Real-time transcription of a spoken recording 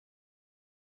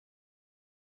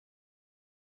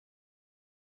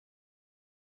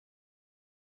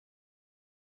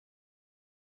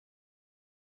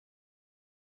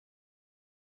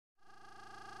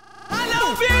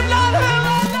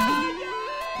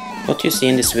What you see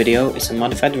in this video is a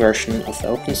modified version of the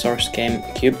open source game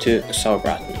Cube 2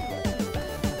 Sauerbraten.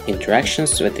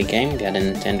 Interactions with the game via the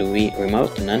Nintendo Wii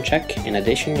remote and nunchuck, in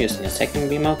addition using a second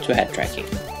wiimote to head tracking.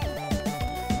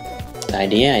 The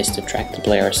idea is to track the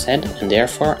player's head and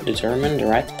therefore determine the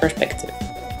right perspective.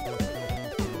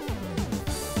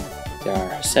 There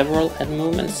are several head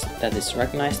movements that is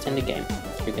recognized in the game.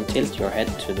 You can tilt your head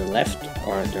to the left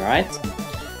or the right,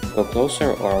 go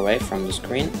closer or away from the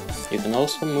screen. You can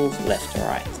also move left or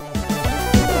right.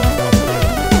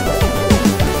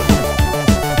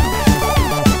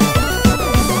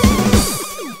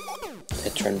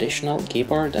 The traditional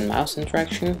keyboard and mouse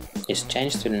interaction is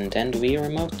changed to the Nintendo Wii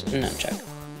remote and nunchuck.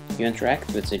 You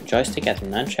interact with the joystick at the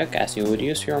nunchuck as you would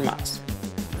use your mouse.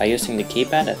 By using the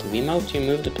keypad at the Wiimote, you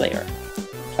move the player.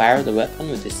 Fire the weapon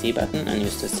with the C button and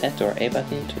use the Z or A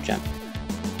button to jump.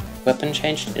 Weapon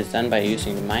change is done by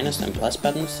using the minus and plus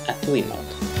buttons at the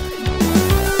Wiimote.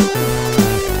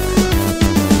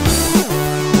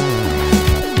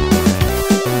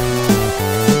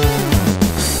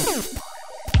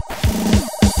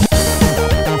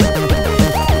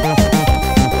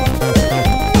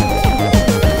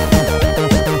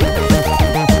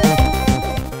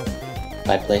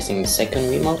 By placing the second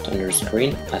Wiimote under the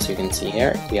screen, as you can see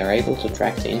here, we are able to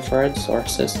track the infrared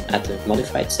sources at the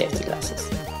modified safety glasses.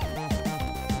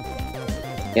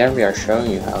 Here we are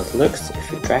showing you how it looks if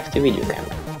you track the video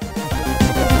camera.